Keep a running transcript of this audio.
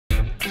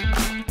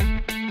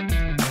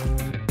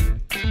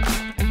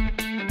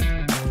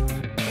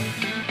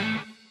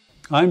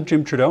I'm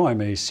Jim Trudeau. I'm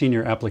a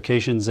Senior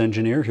Applications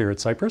Engineer here at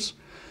Cypress.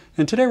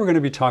 And today we're going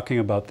to be talking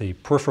about the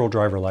Peripheral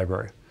Driver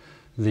Library.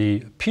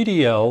 The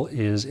PDL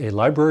is a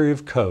library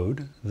of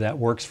code that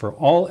works for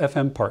all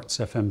FM parts,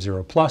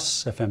 FM0+,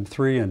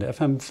 FM3, and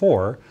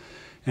FM4,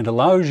 and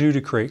allows you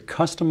to create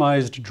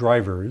customized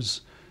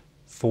drivers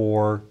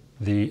for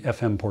the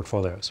FM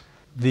portfolios.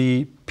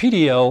 The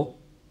PDL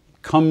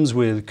comes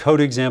with code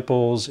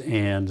examples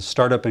and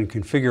startup and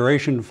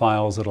configuration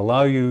files that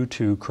allow you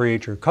to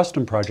create your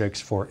custom projects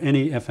for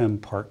any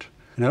FM part.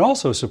 And it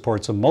also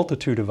supports a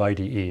multitude of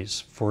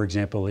IDEs. For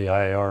example, the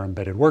IAR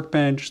Embedded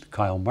Workbench, the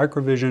Kyle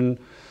Microvision,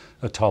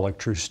 Atollic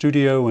True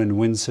Studio, and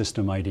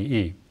WinSystem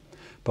IDE.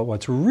 But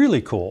what's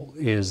really cool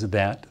is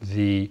that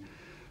the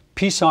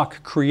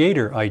PSoC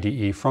Creator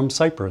IDE from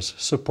Cypress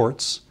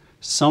supports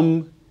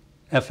some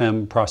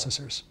FM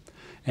processors.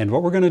 And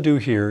what we're going to do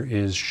here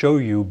is show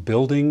you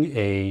building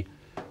a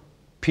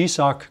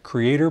PSoC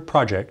Creator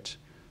project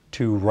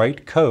to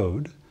write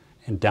code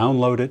and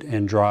download it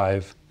and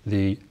drive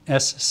the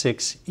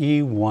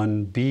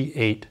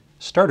S6E1B8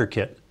 starter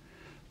kit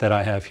that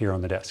I have here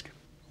on the desk.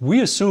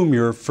 We assume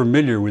you're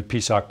familiar with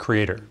PSoC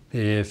Creator.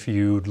 If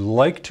you'd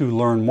like to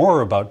learn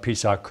more about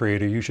PSoC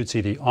Creator, you should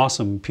see the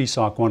awesome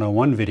PSoC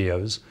 101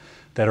 videos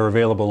that are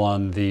available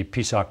on the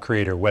PSoC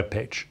Creator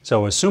webpage.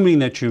 So assuming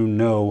that you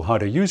know how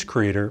to use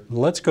Creator,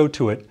 let's go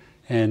to it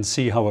and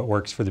see how it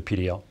works for the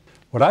PDL.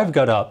 What I've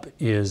got up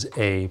is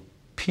a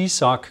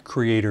PSoC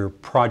Creator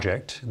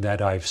project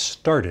that I've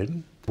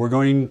started. We're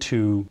going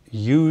to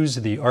use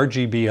the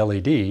RGB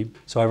LED,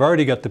 so I've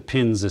already got the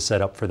pins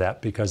set up for that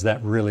because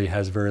that really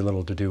has very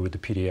little to do with the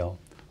PDL.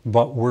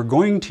 But we're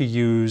going to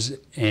use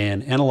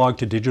an analog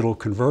to digital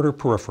converter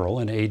peripheral,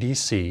 an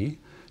ADC,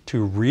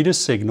 to read a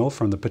signal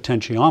from the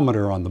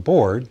potentiometer on the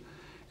board,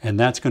 and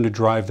that's going to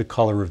drive the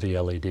color of the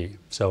LED.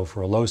 So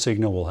for a low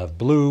signal, we'll have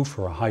blue,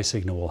 for a high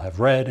signal, we'll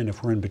have red, and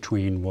if we're in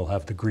between, we'll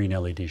have the green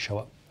LED show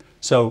up.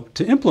 So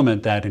to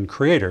implement that in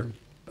Creator,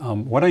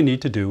 what I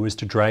need to do is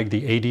to drag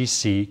the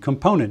ADC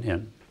component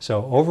in.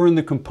 So over in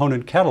the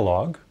component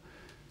catalog,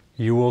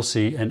 you will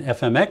see an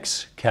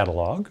FMX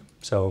catalog.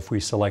 So if we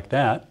select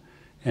that,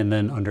 and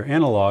then under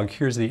analog,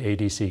 here's the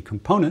ADC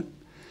component,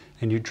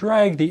 and you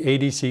drag the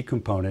ADC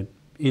component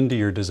into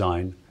your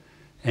design,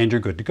 and you're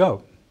good to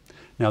go.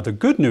 Now the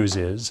good news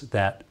is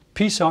that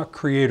PSoC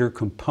Creator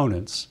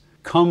components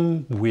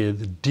come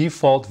with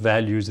default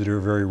values that are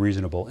very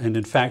reasonable, and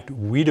in fact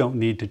we don't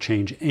need to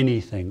change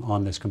anything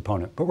on this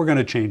component, but we're going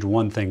to change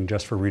one thing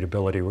just for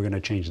readability. We're going to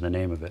change the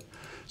name of it.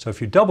 So if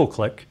you double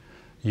click,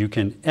 you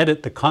can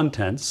edit the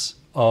contents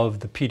of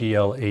the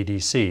PDL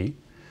ADC,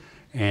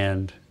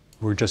 and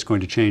we're just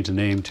going to change the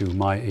name to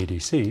My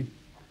ADC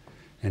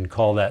and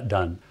call that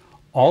done.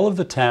 All of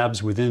the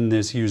tabs within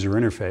this user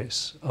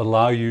interface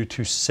allow you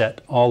to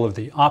set all of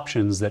the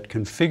options that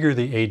configure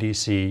the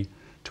ADC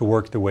to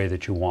work the way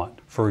that you want.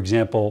 For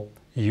example,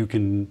 you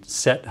can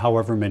set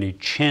however many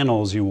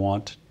channels you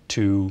want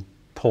to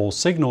pull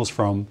signals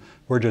from.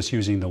 We're just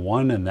using the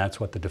one, and that's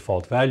what the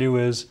default value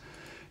is.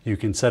 You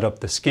can set up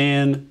the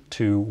scan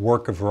to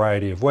work a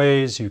variety of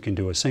ways. You can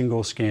do a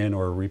single scan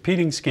or a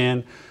repeating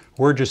scan.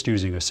 We're just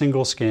using a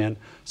single scan.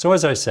 So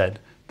as I said,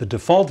 the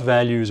default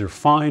values are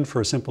fine for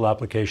a simple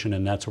application,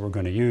 and that's what we're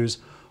going to use.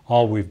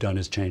 All we've done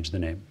is change the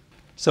name.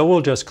 So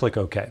we'll just click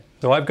OK.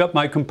 So I've got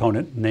my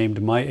component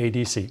named My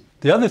ADC.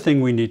 The other thing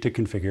we need to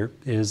configure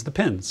is the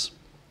pins.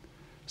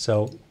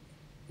 So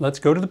let's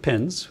go to the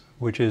pins,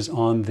 which is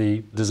on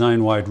the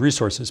design-wide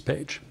resources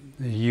page.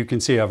 You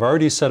can see I've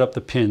already set up the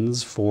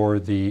pins for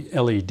the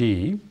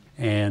LED,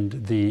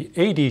 and the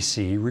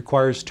ADC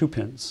requires two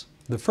pins.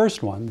 The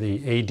first one, the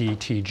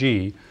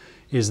ADTG,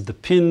 is the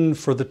pin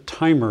for the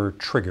timer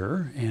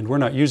trigger, and we're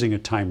not using a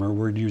timer,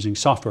 we're using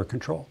software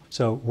control.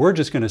 So we're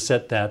just going to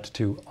set that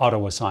to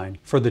auto assign.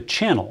 For the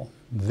channel,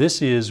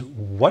 this is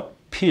what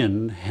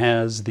pin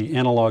has the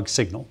analog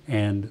signal,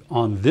 and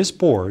on this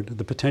board,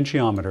 the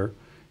potentiometer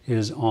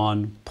is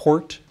on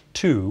port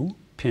 2,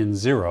 pin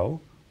 0,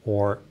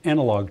 or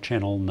analog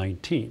channel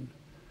 19.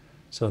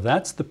 So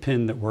that's the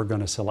pin that we're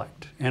going to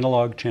select,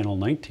 analog channel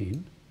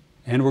 19,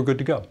 and we're good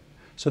to go.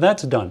 So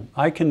that's done.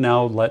 I can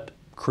now let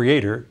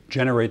Creator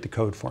generate the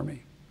code for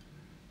me.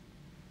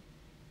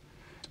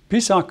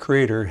 PSoC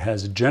Creator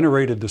has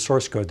generated the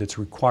source code that's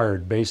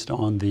required based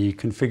on the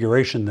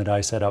configuration that I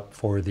set up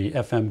for the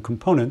FM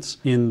components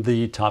in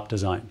the top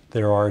design.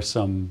 There are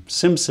some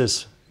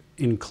SimSys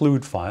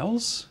include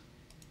files.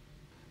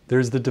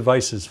 There's the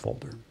devices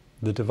folder.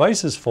 The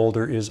devices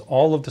folder is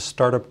all of the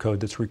startup code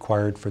that's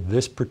required for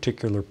this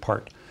particular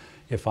part.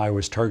 If I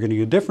was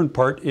targeting a different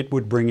part, it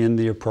would bring in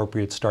the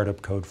appropriate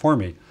startup code for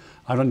me.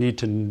 I don't need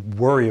to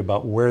worry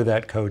about where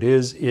that code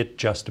is, it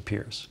just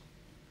appears.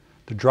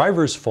 The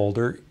drivers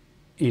folder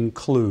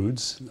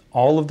includes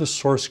all of the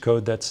source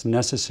code that's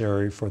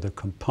necessary for the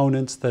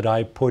components that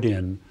I put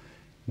in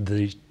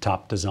the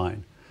top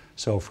design.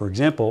 So for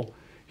example,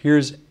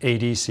 here's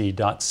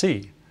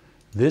adc.c.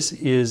 This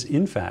is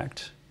in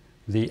fact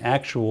the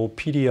actual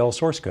PDL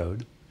source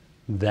code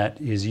that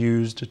is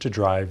used to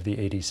drive the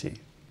ADC.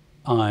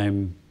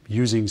 I'm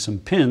using some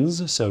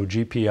pins, so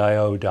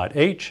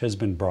GPIO.H has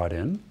been brought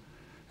in,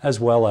 as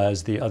well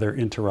as the other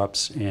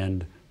interrupts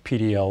and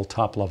PDL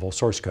top-level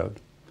source code.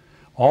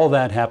 All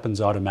that happens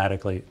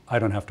automatically. I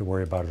don't have to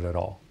worry about it at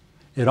all.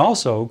 It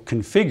also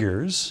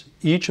configures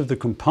each of the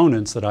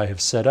components that I have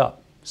set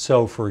up.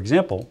 So for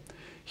example,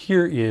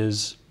 here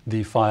is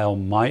the file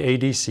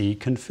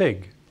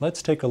myadc-config.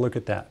 Let's take a look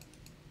at that.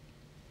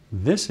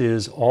 This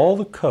is all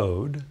the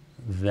code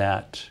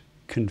that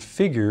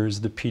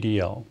configures the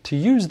PDL. To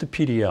use the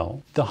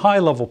PDL, the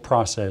high-level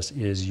process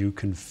is you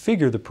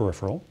configure the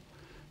peripheral,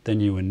 then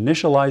you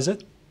initialize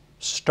it,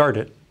 start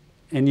it,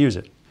 and use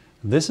it.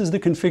 This is the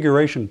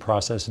configuration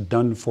process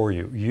done for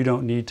you. You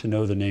don't need to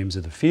know the names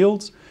of the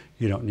fields,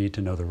 you don't need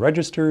to know the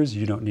registers,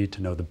 you don't need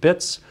to know the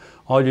bits.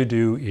 All you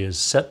do is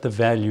set the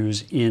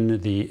values in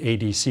the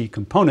ADC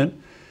component,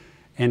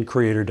 and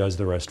Creator does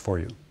the rest for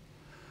you.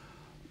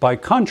 By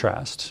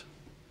contrast,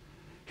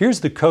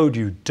 here's the code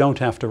you don't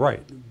have to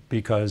write,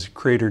 because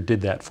Creator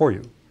did that for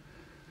you.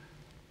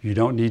 You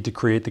don't need to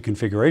create the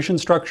configuration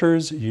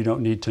structures, you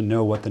don't need to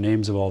know what the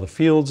names of all the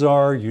fields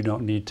are, you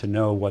don't need to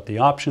know what the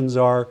options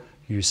are.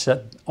 You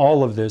set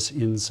all of this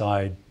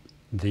inside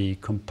the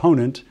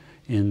component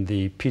in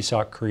the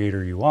PSoC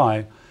Creator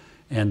UI,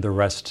 and the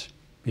rest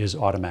is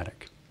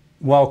automatic.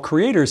 While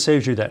Creator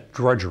saves you that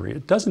drudgery,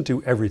 it doesn't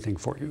do everything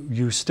for you.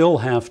 You still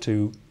have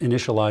to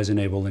initialize,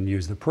 enable, and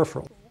use the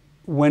peripheral.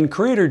 When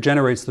Creator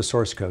generates the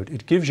source code,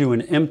 it gives you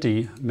an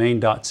empty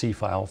main.c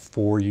file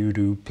for you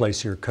to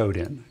place your code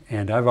in,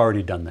 and I've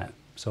already done that.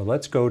 So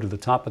let's go to the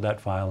top of that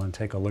file and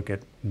take a look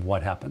at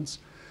what happens.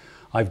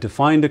 I've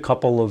defined a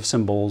couple of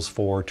symbols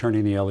for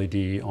turning the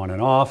LED on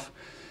and off,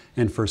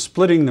 and for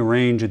splitting the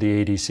range of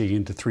the ADC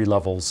into 3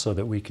 levels so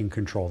that we can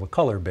control the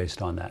color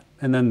based on that.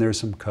 And then there's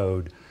some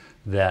code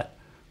that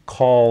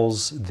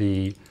calls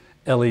the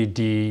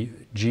LED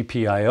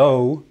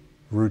GPIO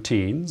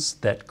routines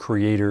that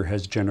Creator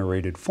has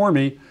generated for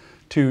me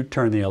to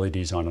turn the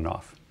LEDs on and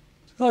off.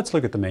 So let's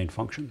look at the main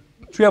function.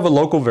 So we have a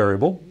local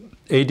variable,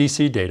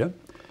 ADC data,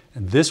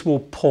 and this will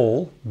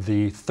pull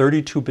the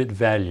 32-bit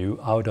value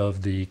out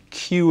of the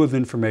queue of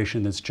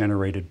information that's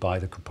generated by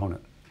the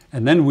component.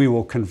 And then we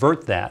will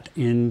convert that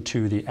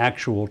into the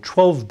actual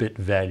 12-bit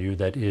value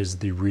that is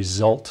the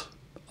result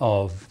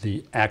of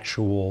the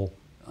actual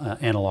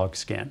analog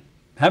scan.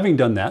 Having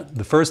done that,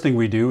 the first thing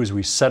we do is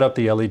we set up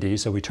the LED,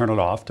 so we turn it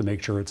off to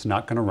make sure it's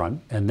not going to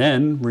run. And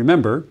then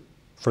remember,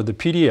 for the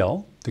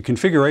PDL, the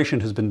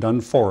configuration has been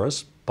done for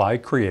us by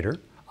Creator.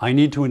 I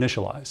need to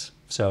initialize.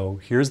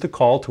 So here's the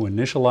call to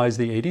initialize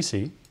the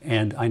ADC,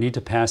 and I need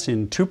to pass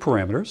in 2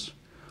 parameters.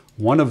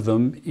 One of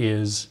them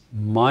is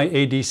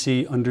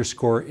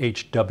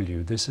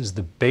myADC_HW. This is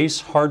the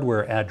base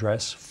hardware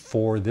address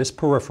for this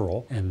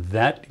peripheral, and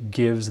that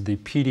gives the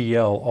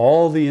PDL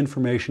all the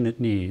information it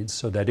needs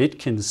so that it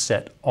can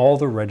set all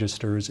the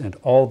registers and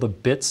all the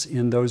bits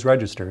in those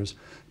registers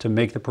to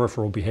make the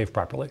peripheral behave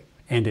properly.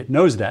 And it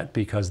knows that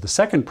because the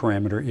second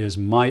parameter is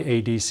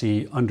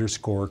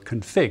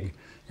myADC_config.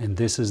 And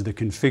this is the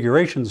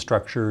configuration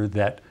structure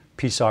that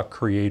PSoC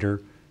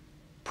Creator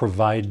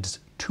provides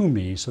to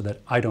me so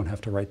that I don't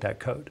have to write that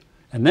code.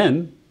 And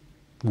then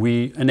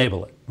we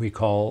enable it. We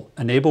call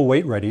enable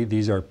wait ready.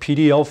 These are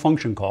PDL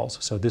function calls.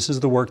 So this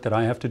is the work that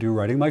I have to do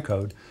writing my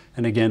code.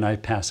 And again, I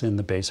pass in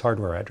the base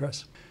hardware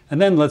address.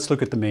 And then let's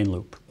look at the main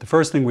loop. The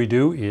first thing we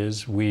do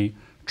is we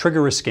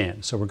trigger a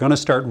scan. So we're going to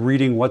start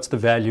reading what's the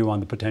value on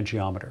the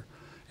potentiometer.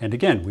 And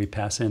again, we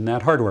pass in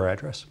that hardware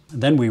address.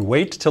 And then we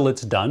wait till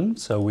it's done.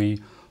 So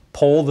we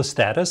poll the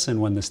status,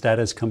 and when the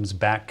status comes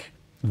back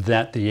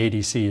that the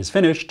ADC is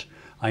finished,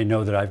 I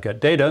know that I've got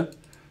data.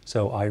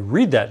 So I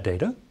read that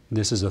data.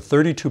 This is a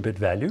 32-bit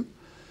value,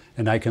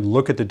 and I can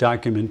look at the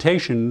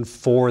documentation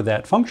for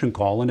that function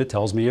call, and it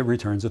tells me it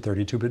returns a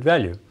 32-bit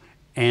value.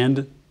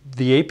 And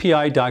the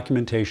API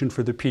documentation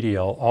for the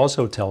PDL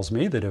also tells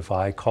me that if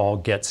I call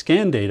get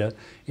scan data,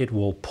 it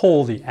will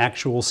pull the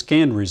actual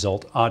scan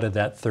result out of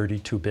that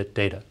 32-bit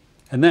data.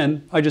 And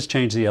then I just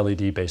change the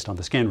LED based on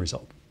the scan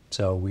result.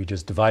 So we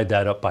just divide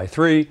that up by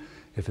 3.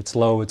 If it's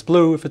low, it's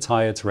blue. If it's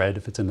high, it's red.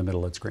 If it's in the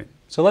middle, it's green.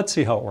 So let's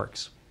see how it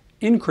works.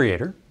 In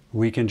Creator,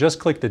 we can just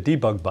click the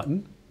debug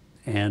button,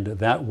 and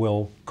that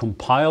will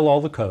compile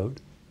all the code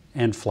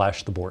and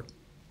flash the board.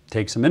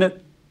 Takes a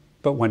minute,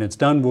 but when it's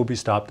done, we'll be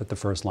stopped at the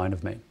first line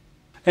of main.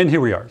 And here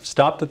we are,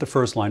 stopped at the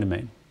first line of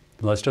main.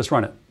 Let's just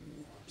run it.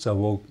 So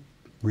we'll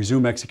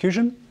resume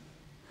execution,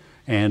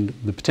 and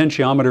the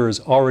potentiometer is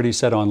already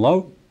set on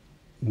low.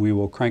 We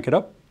will crank it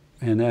up,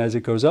 and as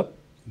it goes up,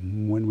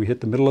 when we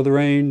hit the middle of the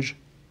range,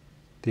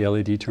 the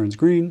LED turns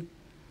green,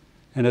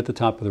 and at the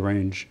top of the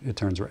range, it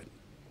turns red.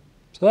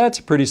 So that's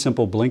a pretty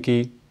simple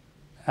blinky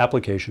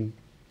application.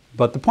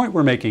 But the point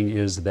we're making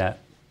is that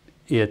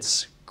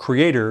it's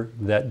Creator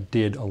that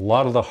did a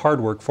lot of the hard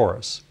work for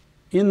us.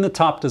 In the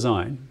top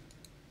design,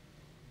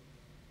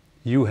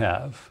 you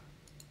have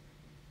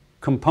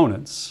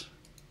components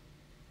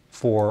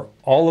for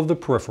all of the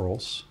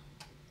peripherals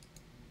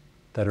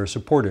that are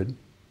supported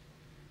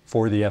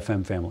for the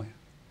FM family.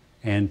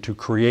 And to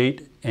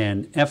create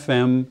an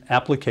FM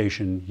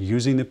application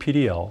using the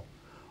PDL,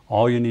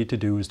 all you need to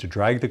do is to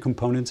drag the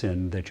components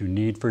in that you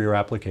need for your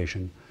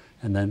application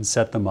and then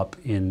set them up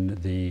in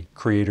the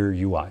Creator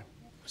UI.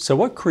 So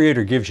what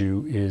Creator gives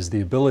you is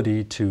the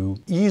ability to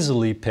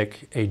easily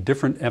pick a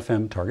different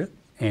FM target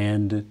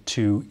and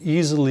to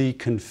easily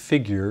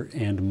configure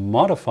and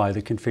modify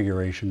the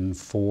configuration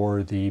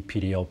for the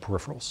PDL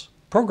peripherals.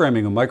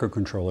 Programming a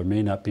microcontroller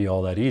may not be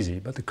all that easy,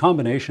 but the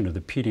combination of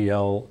the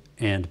PDL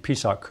and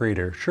PSoC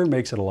Creator sure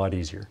makes it a lot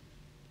easier.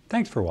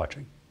 Thanks for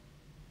watching.